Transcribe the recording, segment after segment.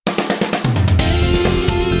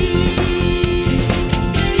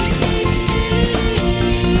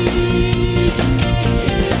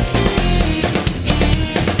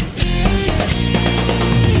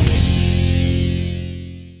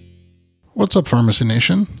What's up, Pharmacy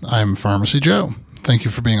Nation? I'm Pharmacy Joe. Thank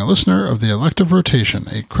you for being a listener of the Elective Rotation,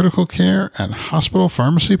 a critical care and hospital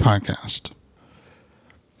pharmacy podcast.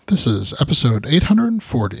 This is episode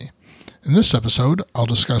 840. In this episode, I'll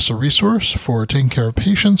discuss a resource for taking care of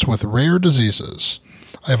patients with rare diseases.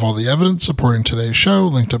 I have all the evidence supporting today's show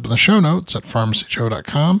linked up in the show notes at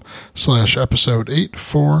pharmacyjoe.com/episode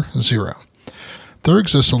 840. There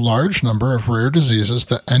exists a large number of rare diseases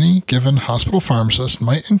that any given hospital pharmacist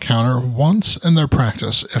might encounter once in their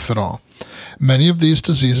practice, if at all. Many of these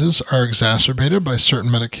diseases are exacerbated by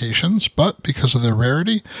certain medications, but because of their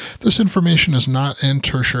rarity, this information is not in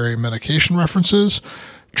tertiary medication references,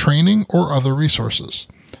 training, or other resources.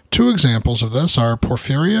 Two examples of this are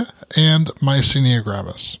porphyria and myasthenia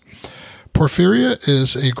gravis. Porphyria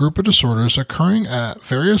is a group of disorders occurring at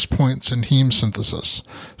various points in heme synthesis.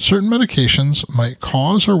 Certain medications might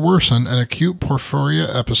cause or worsen an acute porphyria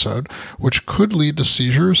episode, which could lead to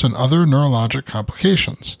seizures and other neurologic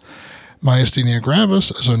complications. Myasthenia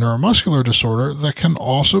gravis is a neuromuscular disorder that can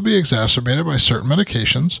also be exacerbated by certain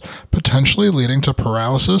medications, potentially leading to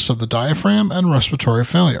paralysis of the diaphragm and respiratory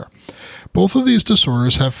failure. Both of these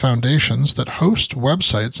disorders have foundations that host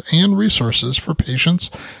websites and resources for patients,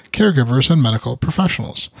 caregivers, and medical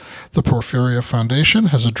professionals. The Porphyria Foundation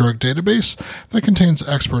has a drug database that contains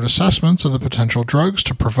expert assessments of the potential drugs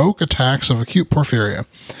to provoke attacks of acute porphyria.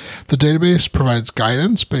 The database provides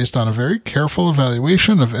guidance based on a very careful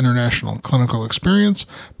evaluation of international clinical experience,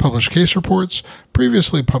 published case reports,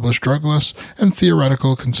 previously published drug lists, and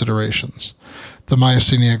theoretical considerations. The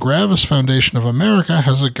Myasthenia Gravis Foundation of America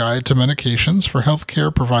has a guide to medications for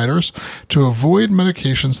healthcare providers to avoid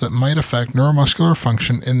medications that might affect neuromuscular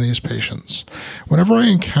function in these patients. Whenever I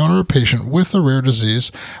encounter a patient with a rare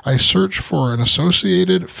disease, I search for an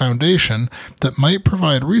associated foundation that might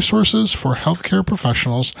provide resources for healthcare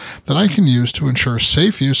professionals that I can use to ensure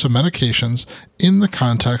safe use of medications in the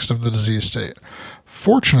context of the disease state.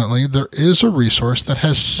 Fortunately, there is a resource that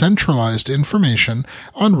has centralized information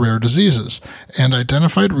on rare diseases and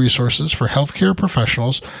identified resources for healthcare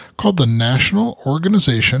professionals called the National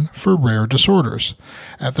Organization for Rare Disorders.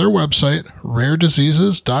 At their website,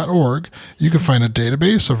 rarediseases.org, you can find a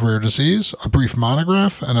database of rare disease, a brief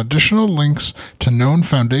monograph, and additional links to known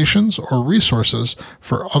foundations or resources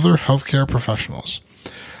for other healthcare professionals.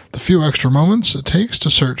 The few extra moments it takes to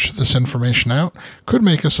search this information out could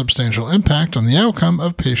make a substantial impact on the outcome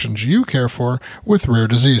of patients you care for with rare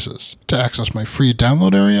diseases. To access my free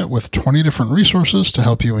download area with 20 different resources to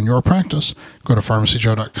help you in your practice, go to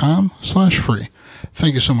pharmacyjoe.com/free.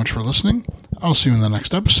 Thank you so much for listening. I'll see you in the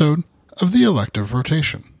next episode of the Elective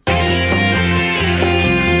Rotation.